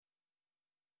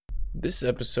This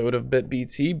episode of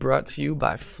BetBT brought to you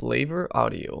by Flavor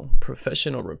Audio.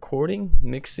 Professional recording,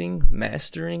 mixing,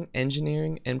 mastering,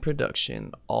 engineering, and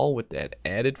production, all with that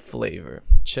added flavor.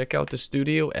 Check out the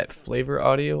studio at Flavor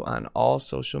Audio on all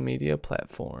social media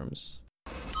platforms.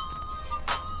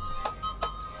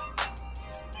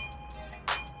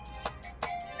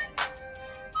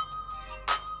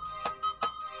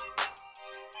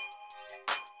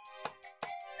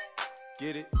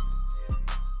 Get it?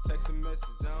 Text a message,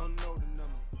 I don't know the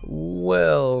number.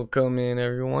 Welcome in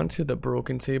everyone to the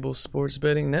Broken Table Sports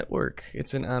Betting Network.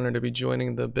 It's an honor to be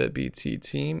joining the BetBT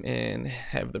team and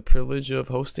have the privilege of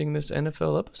hosting this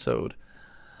NFL episode.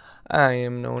 I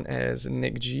am known as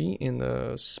Nick G in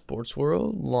the sports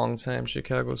world, longtime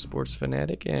Chicago sports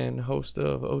fanatic and host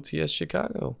of OTS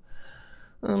Chicago.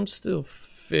 I'm still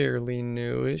fairly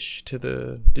newish to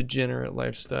the degenerate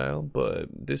lifestyle, but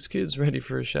this kid's ready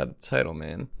for a shot at the title,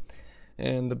 man.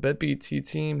 And the BetBT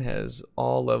team has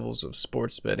all levels of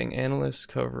sports betting analysts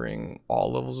covering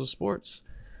all levels of sports.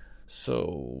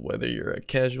 So whether you're a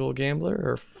casual gambler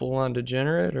or full-on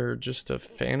degenerate or just a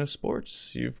fan of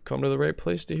sports, you've come to the right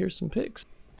place to hear some picks.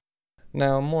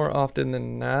 Now, more often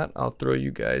than not, I'll throw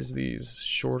you guys these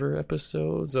shorter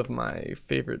episodes of my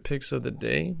favorite picks of the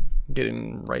day,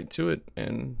 getting right to it,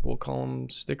 and we'll call them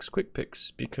Stickz Quick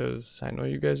Picks, because I know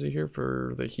you guys are here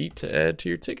for the heat to add to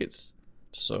your tickets.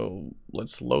 So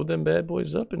let's load them bad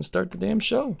boys up and start the damn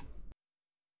show.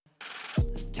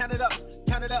 Count it up,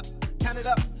 count it up, count it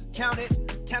up, count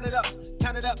it, count it up,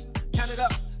 count it up, count it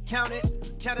up, count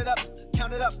it, count it up,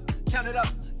 count it up, count it up,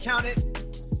 count it.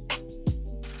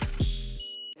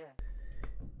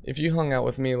 If you hung out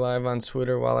with me live on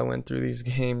Twitter while I went through these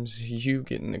games, you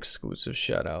get an exclusive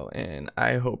shout out, and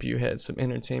I hope you had some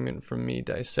entertainment from me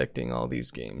dissecting all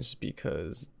these games,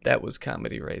 because that was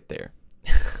comedy right there.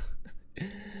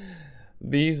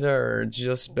 These are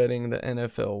just betting the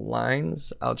NFL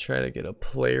lines. I'll try to get a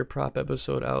player prop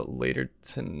episode out later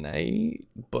tonight,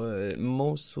 but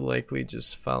most likely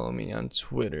just follow me on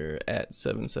Twitter at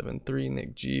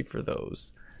 773NickG for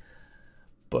those.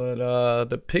 But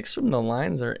the picks from the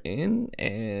lines are in,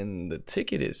 and the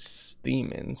ticket is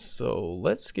steaming, so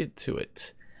let's get to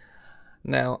it.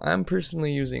 Now, I'm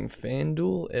personally using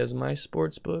FanDuel as my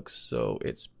sportsbook, so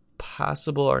it's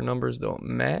possible our numbers don't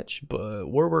match, but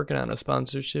we're working on a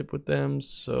sponsorship with them,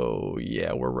 so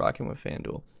yeah, we're rocking with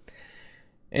FanDuel.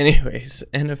 Anyways,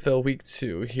 NFL Week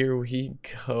 2, here we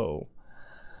go.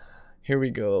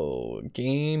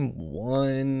 Game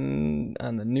 1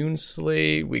 on the noon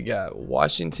slate. We got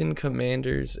Washington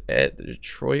Commanders at the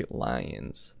Detroit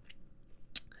Lions.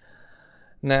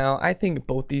 Now, I think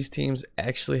both these teams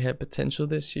actually have potential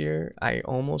this year. I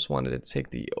almost wanted to take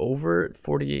the over at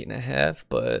 48.5,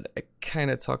 but I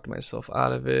kind of talked myself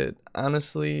out of it.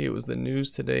 Honestly, it was the news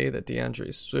today that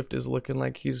DeAndre Swift is looking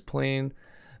like he's playing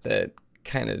that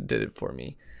kind of did it for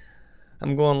me.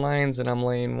 I'm going Lions, and I'm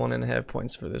laying 1.5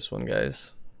 points for this one,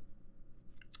 guys.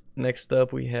 Next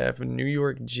up, we have New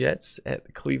York Jets at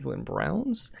the Cleveland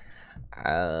Browns.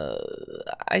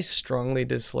 I strongly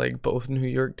dislike both New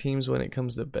York teams when it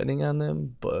comes to betting on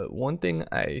them, but one thing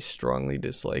I strongly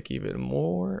dislike even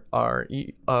more are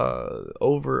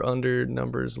over-under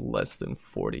numbers less than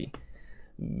 40.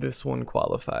 This one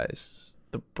qualifies.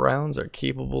 The Browns are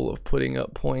capable of putting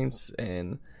up points,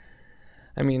 and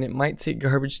I mean, it might take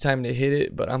garbage time to hit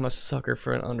it, but I'm a sucker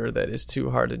for an under that is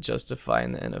too hard to justify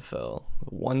in the NFL.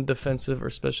 One defensive or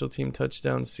special team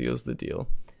touchdown seals the deal.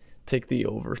 Take the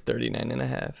over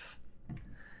 39.5.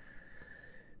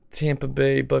 Tampa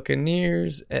Bay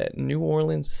Buccaneers at New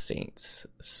Orleans Saints.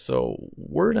 So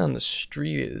word on the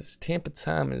street is Tampa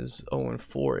Tom is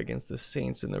 0-4 against the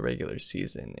Saints in the regular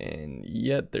season, and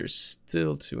yet they're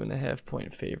still 2.5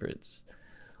 point favorites.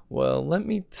 Well, let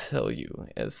me tell you,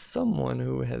 as someone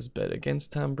who has bet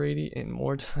against Tom Brady in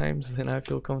more times than I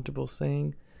feel comfortable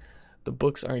saying, the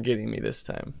books aren't getting me this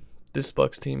time. This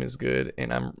Bucs team is good,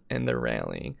 and they're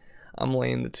rallying. I'm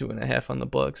laying the 2.5 on the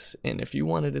Bucs, and if you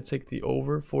wanted to take the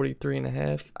over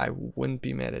 43.5, I wouldn't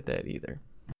be mad at that either.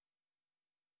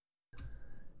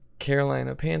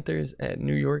 Carolina Panthers at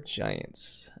New York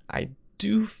Giants. I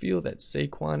do feel that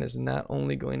Saquon is not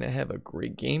only going to have a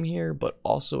great game here, but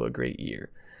also a great year.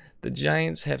 The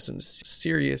Giants have some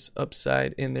serious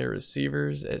upside in their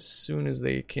receivers as soon as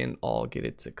they can all get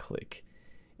it to click.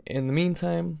 In the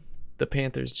meantime, the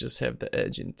Panthers just have the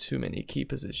edge in too many key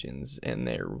positions, and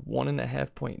they're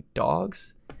 1.5 point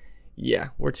dogs. Yeah,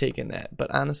 we're taking that, but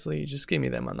honestly, just give me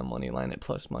them on the money line at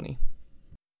plus money.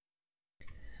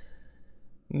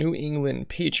 New England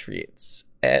Patriots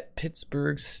at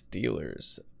Pittsburgh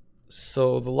Steelers.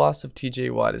 So the loss of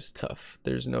TJ Watt is tough.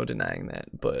 There's no denying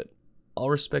that, but all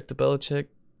respect to Belichick,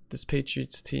 this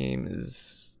Patriots team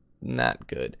is not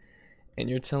good. And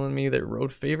you're telling me they're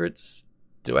road favorites?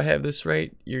 Do I have this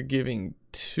right? You're giving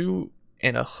 2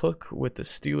 and a hook with the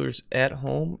Steelers at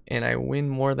home, and I win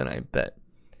more than I bet.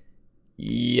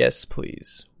 Yes,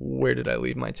 please. Where did I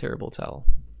leave my terrible towel?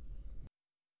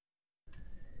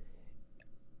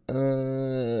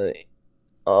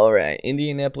 Alright,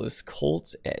 Indianapolis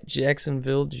Colts at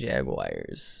Jacksonville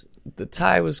Jaguars. The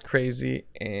tie was crazy,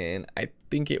 and I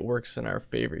think it works in our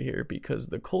favor here because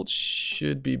the Colts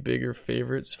should be bigger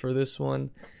favorites for this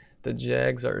one. The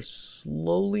Jags are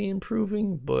slowly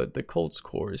improving, but the Colts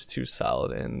core is too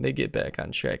solid, and they get back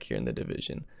on track here in the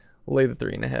division. Lay the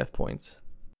 3.5 points.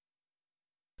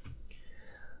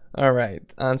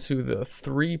 Alright, on to the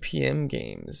 3 p.m.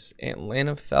 games.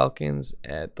 Atlanta Falcons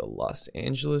at the Los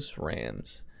Angeles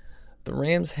Rams. The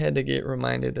Rams had to get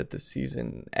reminded that the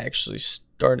season actually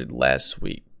started last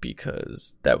week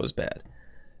because that was bad.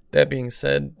 That being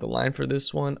said, the line for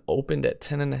this one opened at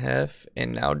 10.5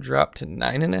 and now dropped to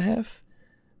 9.5.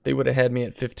 They would have had me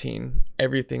at 15.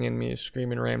 Everything in me is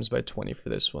screaming Rams by 20 for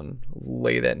this one.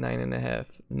 Lay that 9.5,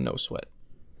 no sweat.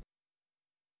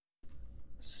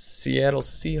 Seattle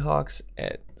Seahawks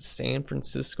at San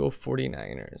Francisco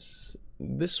 49ers.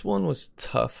 This one was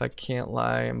tough, I can't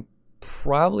lie. I'm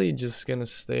probably just going to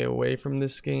stay away from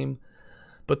this game.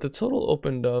 But the total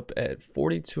opened up at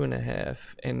 42.5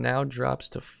 and now drops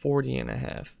to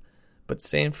 40.5. But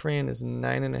San Fran is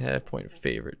 9.5 point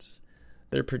favorites.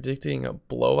 They're predicting a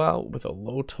blowout with a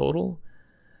low total.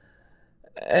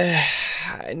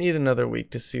 I need another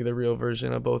week to see the real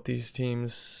version of both these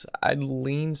teams. I'd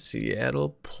lean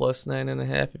Seattle plus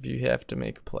 9.5 if you have to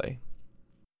make a play.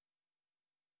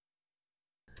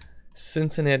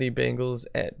 Cincinnati Bengals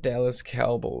at Dallas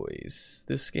Cowboys.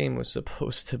 This game was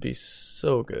supposed to be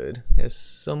so good. As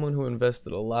someone who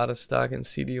invested a lot of stock in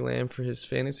CeeDee Lamb for his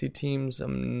fantasy teams,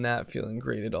 I'm not feeling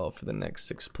great at all for the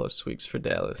next 6+ weeks for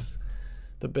Dallas.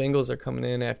 The Bengals are coming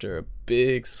in after a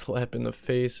big slap in the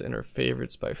face and are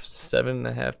favorites by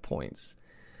 7.5 points.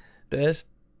 This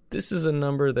is a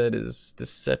number that is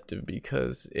deceptive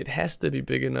because it has to be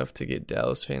big enough to get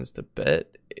Dallas fans to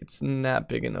bet. It's not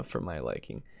big enough for my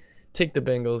liking. Take the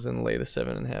Bengals and lay the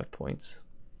 7.5 points.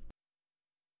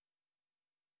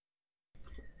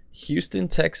 Houston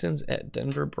Texans at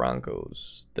Denver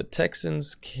Broncos. The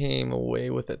Texans came away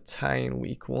with a tie in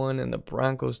week 1 and the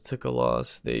Broncos took a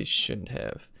loss they shouldn't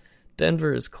have.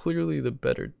 Denver is clearly the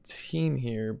better team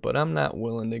here, but I'm not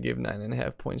willing to give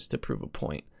 9.5 points to prove a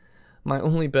point. My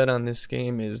only bet on this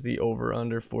game is the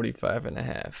over-under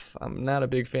 45.5. I'm not a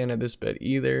big fan of this bet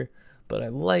either, but I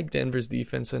like Denver's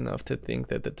defense enough to think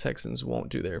that the Texans won't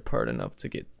do their part enough to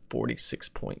get 46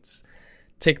 points.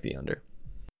 Take the under.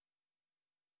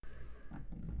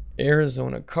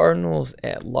 Arizona Cardinals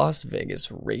at Las Vegas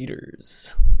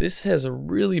Raiders. This has a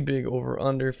really big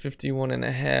over-under,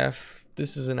 51.5.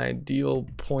 This is an ideal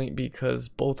point because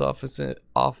both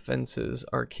offenses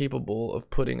are capable of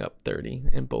putting up 30,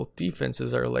 and both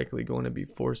defenses are likely going to be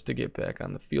forced to get back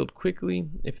on the field quickly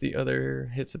if the other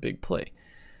hits a big play,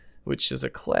 which is a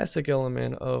classic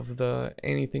element of the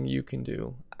anything you can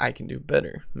do, I can do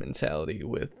better mentality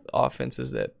with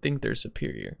offenses that think they're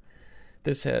superior.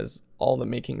 This has all the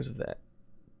makings of that.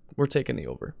 We're taking the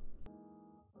over.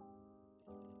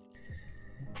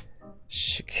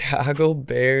 Chicago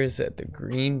Bears at the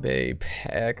Green Bay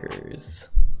Packers.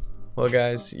 Well,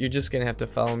 guys, you're just going to have to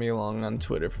follow me along on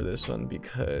Twitter for this one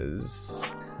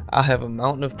because I'll have a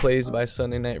mountain of plays by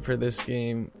Sunday night for this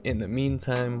game. In the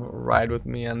meantime, ride with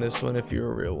me on this one if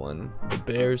you're a real one. The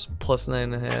Bears plus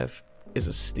 9.5 is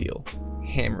a steal.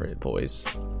 Hammer it, boys.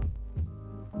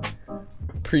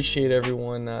 Appreciate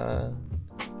everyone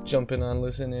jumping on,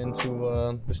 listening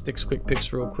to the Stickz Quick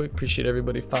Picks real quick. Appreciate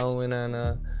everybody following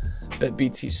on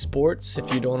BetBT Sports.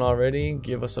 If you don't already,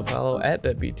 give us a follow at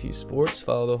BetBT Sports.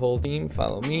 Follow the whole team.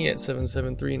 Follow me at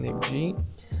 773NickG.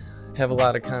 Have a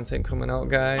lot of content coming out,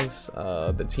 guys.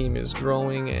 The team is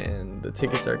growing and the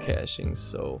tickets are cashing.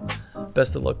 So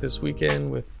best of luck this weekend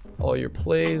with all your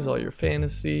plays, all your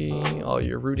fantasy, all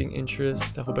your rooting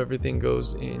interest. I hope everything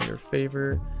goes in your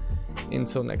favor.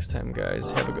 Until next time,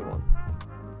 guys, have a good one.